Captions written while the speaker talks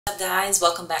What's up guys,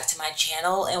 welcome back to my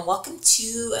channel and welcome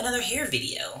to another hair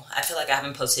video. I feel like I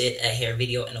haven't posted a hair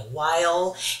video in a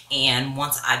while, and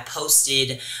once I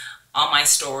posted on my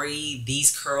story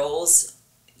these curls,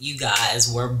 you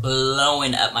guys were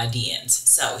blowing up my DMs.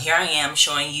 So here I am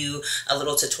showing you a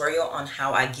little tutorial on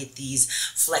how I get these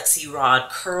Flexi rod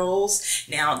curls.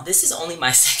 Now this is only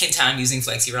my second time using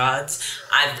Flexi rods.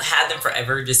 I've had them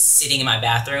forever just sitting in my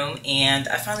bathroom, and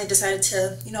I finally decided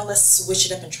to, let's switch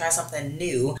it up and try something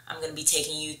new. I'm gonna be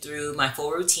taking you through my full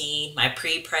routine, my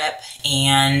pre-prep,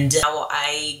 and how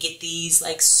I get these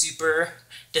like super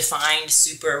defined,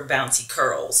 super bouncy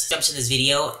curls. Jump to this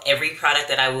video. Every product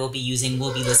that I will be using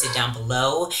will be listed down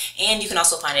below, and you can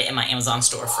also find it in my Amazon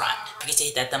storefront. Don't forget to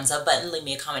hit that thumbs up button, leave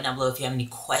me a comment down below if you have any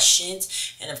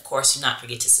questions, and of course do not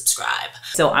forget to subscribe.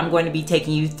 So I'm going to be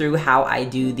taking you through how I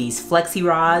do these Flexi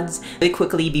rods. Really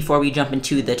quickly before we jump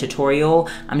into the tutorial,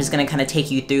 I'm just going to kind of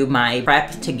take you through my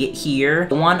prep to get here.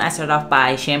 One, I started off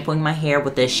by shampooing my hair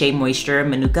with the Shea Moisture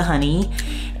Manuka Honey,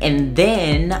 and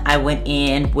then I went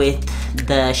in with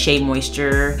the Shea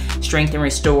Moisture Strength and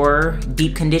Restore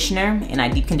Deep Conditioner, and I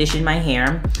deep conditioned my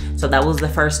hair. So that was the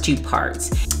first two parts.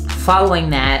 Following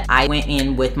that, I went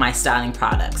in with my styling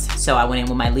products. So I went in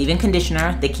with my leave-in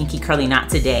conditioner, the Kinky Curly Knot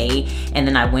Today, and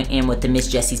then I went in with the Miss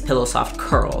Jessie's Pillow Soft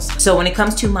Curls. So when it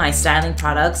comes to my styling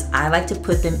products, I like to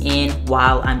put them in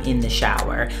while I'm in the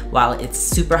shower, while it's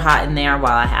super hot in there,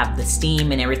 while I have the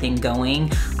steam and everything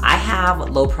going. I have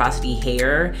low porosity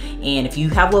hair, and if you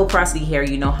have low porosity hair,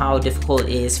 you know how difficult it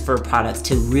is for products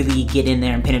to really get in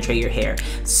there and penetrate your hair.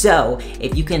 So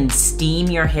if you can steam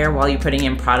your hair while you're putting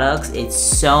in products, it's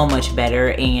so much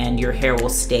better, and your hair will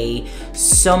stay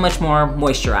so much more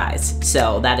moisturized.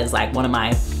 So that is like one of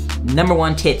my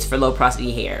 #1 tips for low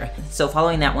porosity hair. So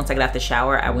following that, once I got out the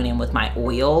shower, I went in with my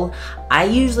oil. I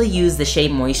usually use the Shea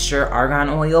Moisture Argan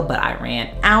oil, but I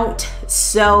ran out.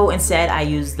 So instead I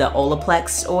used the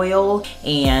Olaplex oil,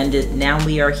 and now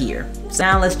we are here. So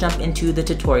now let's jump into the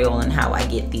tutorial on how I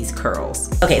get these curls.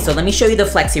 Okay, so let me show you the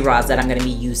Flexi rods that I'm gonna be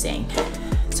using.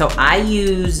 So I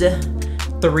use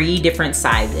 3 different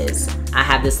sizes. I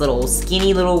have this little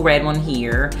skinny little red one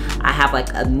here. I have like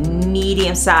a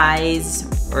medium size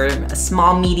or a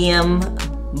small medium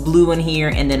blue one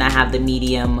here, and then I have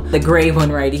the gray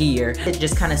one right here.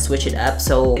 Just kind of switch it up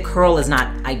so the curl is not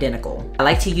identical. I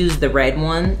like to use the red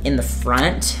one in the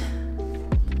front.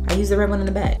 I use the red one in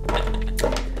the back.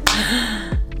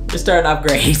 Just starting off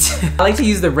great. I like to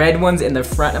use the red ones in the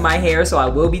front of my hair, so I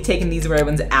will be taking these red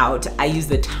ones out. I use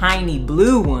the tiny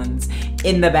blue ones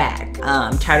in the back.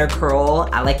 Tighter curl,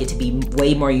 I like it to be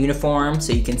way more uniform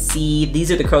so you can see.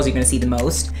 These are the curls you're gonna see the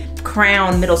most.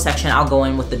 Crown, middle section, I'll go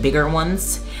in with the bigger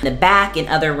ones. In the back and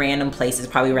other random places,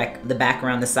 probably the back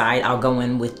around the side, I'll go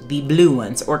in with the blue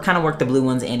ones, or kind of work the blue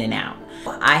ones in and out.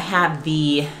 I have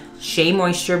the Shea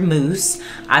Moisture Mousse.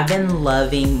 I've been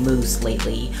loving mousse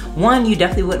lately. One, you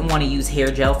definitely wouldn't want to use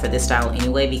hair gel for this style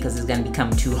anyway because it's going to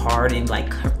become too hard and like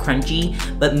crunchy,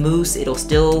 but mousse, it'll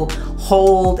still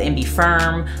hold and be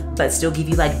firm, but still give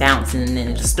you like bounce, and then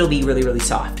it'll still be really, really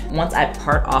soft. Once I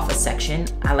part off a section,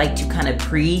 I like to kind of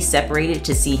pre-separate it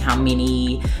to see how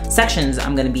many sections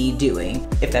I'm going to be doing,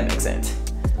 if that makes sense.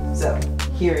 So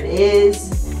here it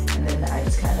is, and then I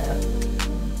just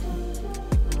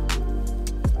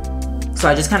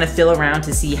kind of feel around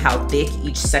to see how thick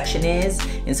each section is.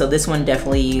 And so this one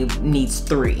definitely needs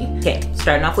 3. Okay,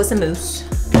 starting off with some mousse.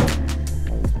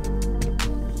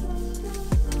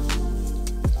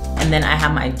 And then I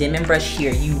have my Denman brush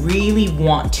here. You really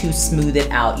want to smooth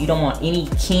it out. You don't want any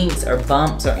kinks or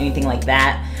bumps or anything like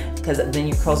that, because then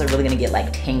your curls are really gonna get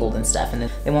like tangled and stuff, and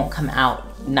then they won't come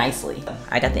out nicely.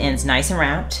 I got the ends nice and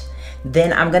wrapped.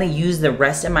 Then I'm gonna use the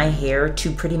rest of my hair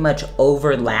to pretty much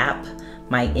overlap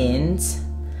my ends.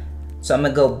 So I'm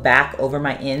gonna go back over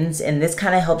my ends, and this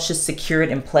kind of helps just secure it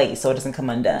in place so it doesn't come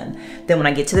undone. Then when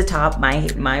I get to the top,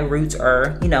 my roots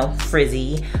are,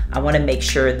 frizzy. I wanna make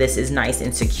sure this is nice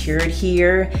and secured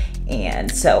here.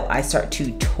 And so I start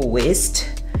to twist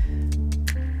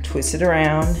it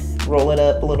around, roll it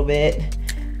up a little bit,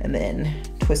 and then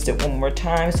twist it one more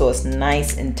time so it's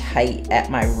nice and tight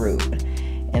at my root.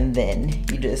 And then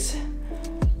you just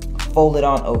fold it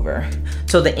on over.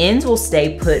 So the ends will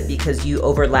stay put because you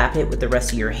overlap it with the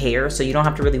rest of your hair, so you don't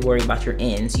have to really worry about your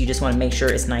ends. You just want to make sure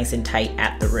it's nice and tight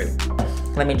at the root.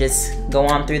 Let me just go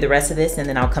on through the rest of this, and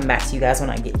then I'll come back to you guys when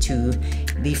I get to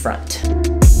the front.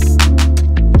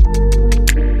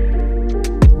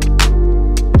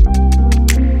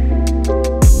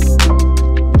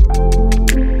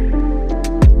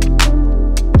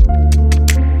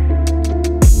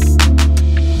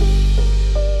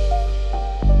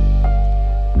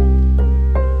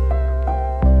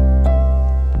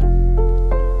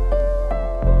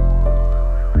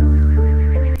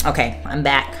 I'm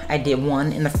back. I did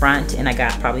one in the front and I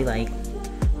got probably like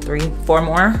 3, 4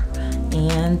 more,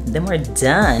 and then we're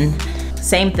done.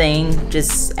 Same thing,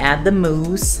 just add the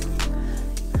mousse.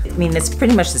 I mean, it's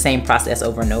pretty much the same process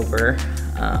over and over.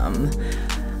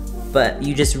 But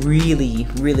you just really,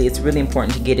 it's really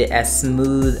important to get it as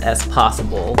smooth as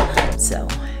possible. So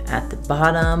at the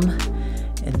bottom,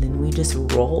 and then we just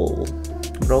roll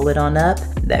it on up,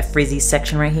 that frizzy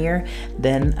section right here.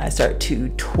 Then I start to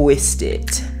twist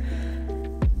it.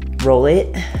 Roll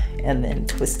it, and then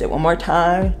twist it one more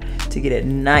time to get it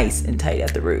nice and tight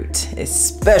at the root,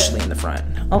 especially in the front.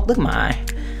 Oh, look at my eye.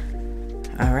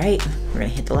 All right, we're gonna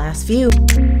hit the last few.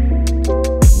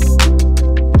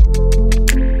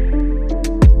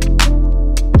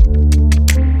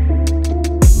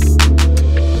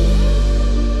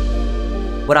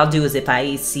 What I'll do is if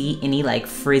I see any like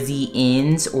frizzy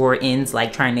ends or ends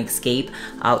like trying to escape,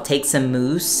 I'll take some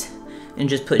mousse and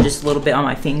just put just a little bit on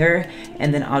my finger,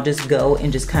 and then I'll just go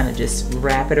and just kind of just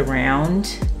wrap it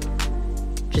around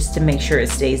just to make sure it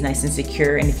stays nice and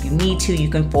secure. And if you need to, you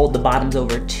can fold the bottoms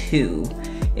over too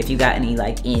if you got any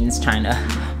like ends trying to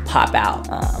pop out.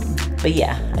 But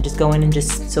yeah, I just go in and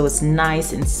just, so it's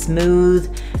nice and smooth.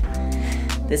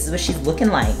 This is what she's looking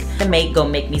like. I'm gonna go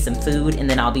make me some food, and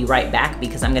then I'll be right back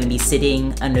because I'm gonna be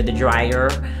sitting under the dryer,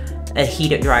 a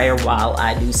heated dryer, while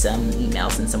I do some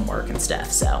emails and some work and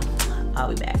stuff. So I'll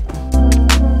be back.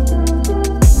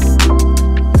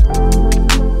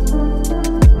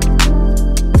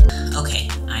 Okay,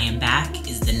 I am back.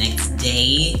 It's the next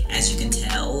day, as you can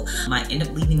tell. I ended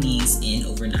up leaving these in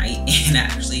overnight, and I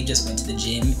actually just went to the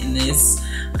gym in this.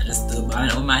 I just threw a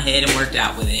bonnet over my head and worked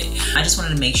out with it. I just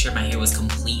wanted to make sure my hair was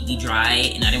completely dry,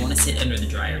 and I didn't want to sit under the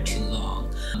dryer too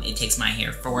long. It takes my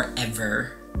hair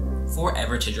forever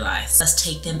to dry. So let's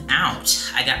take them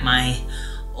out. I got my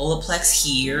Olaplex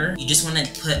here. You just want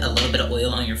to put a little bit of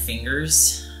oil on your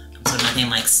fingers so nothing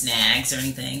like snags or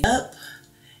anything. Up,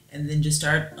 and then just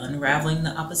start unraveling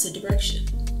the opposite direction.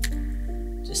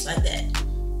 Just like that.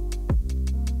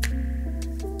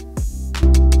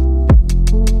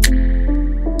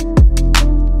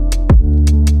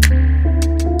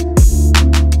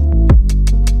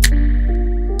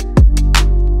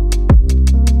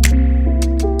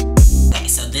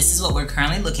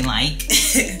 Currently looking like.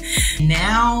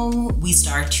 Now we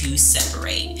start to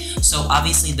separate. So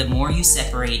obviously the more you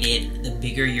separate it, the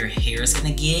bigger your hair is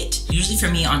gonna get. Usually for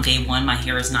me on day 1, my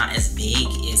hair is not as big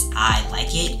as I like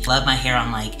it. Love my hair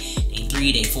on like day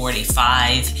 3, day 4, day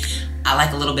 5. I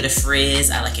like a little bit of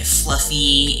frizz, I like it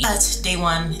fluffy. But day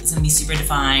 1 is gonna be super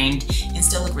defined and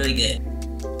still look really good.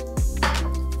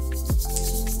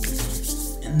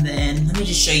 And then let me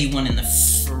just show you one in the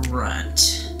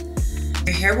front.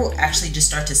 Your hair will actually just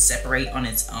start to separate on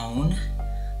its own,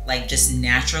 like just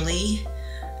naturally.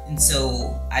 And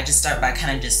so I just start by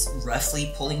kind of just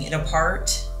roughly pulling it apart.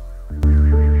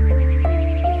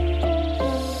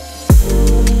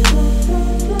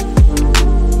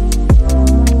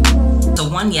 So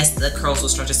one, yes, the curls will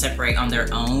start to separate on their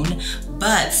own,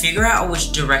 but figure out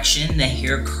which direction the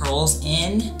hair curls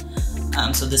in.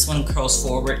 So this one curls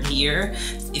forward here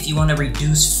if you want to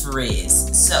reduce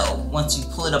frizz. So once you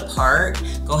pull it apart,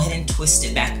 go ahead and twist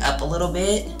it back up a little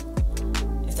bit,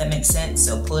 if that makes sense.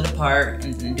 So pull it apart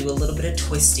and then do a little bit of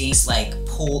twisting. Just like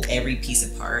pull every piece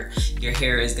apart. Your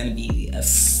hair is going to be a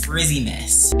frizzy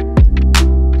mess.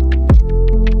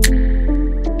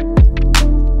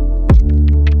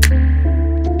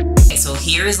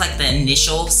 Here is like the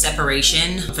initial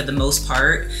separation for the most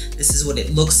part. This is what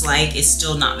it looks like. It's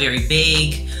still not very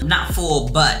big, not full,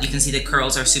 but you can see the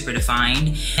curls are super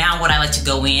defined. Now what I like to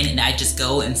go in and I just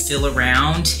go and fill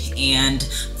around and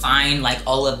find like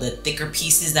all of the thicker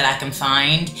pieces that I can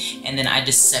find, and then I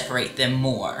just separate them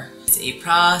more. It's a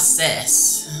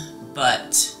process,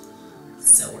 but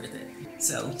so worth it.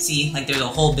 So see, like there's a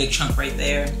whole big chunk right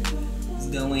there.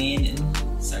 Just go in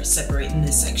and start separating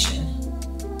this section.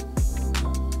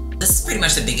 This is pretty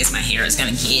much the biggest my hair is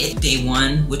gonna get. Day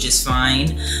 1, which is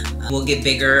fine. Will get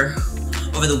bigger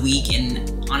over the week,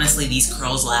 and honestly, these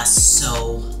curls last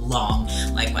so long.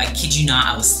 Like, I kid you not,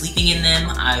 I was sleeping in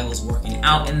them, I was working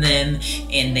out in them,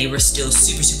 and they were still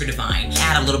super, super defined.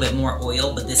 Add a little bit more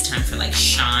oil, but this time for like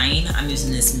shine, I'm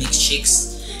using this Mixed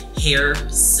Chicks hair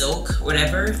silk,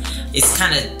 whatever. It's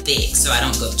kind of thick, so I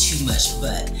don't go too much,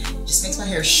 but it just makes my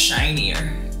hair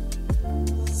shinier.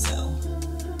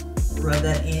 Rub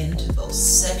that into those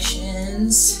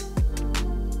sections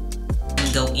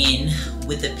and go in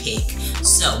with a pick.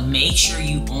 So make sure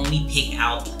you only pick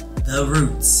out the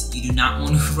roots. You do not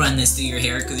want to run this through your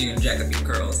hair because you're gonna jack up your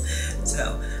curls.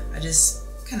 So I just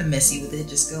kind of messy with it.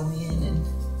 Just go in and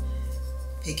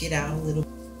pick it out a little.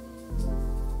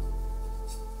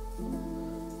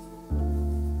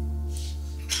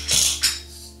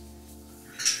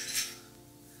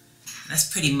 That's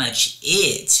pretty much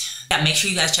it. Yeah, make sure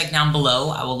you guys check down below.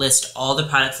 I will list all the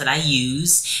products that I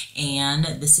use. And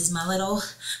this is my little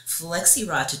Flexi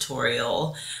rod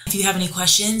tutorial. If you have any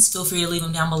questions, feel free to leave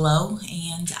them down below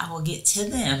and I will get to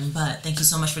them. But thank you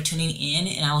so much for tuning in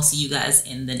and I will see you guys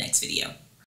in the next video.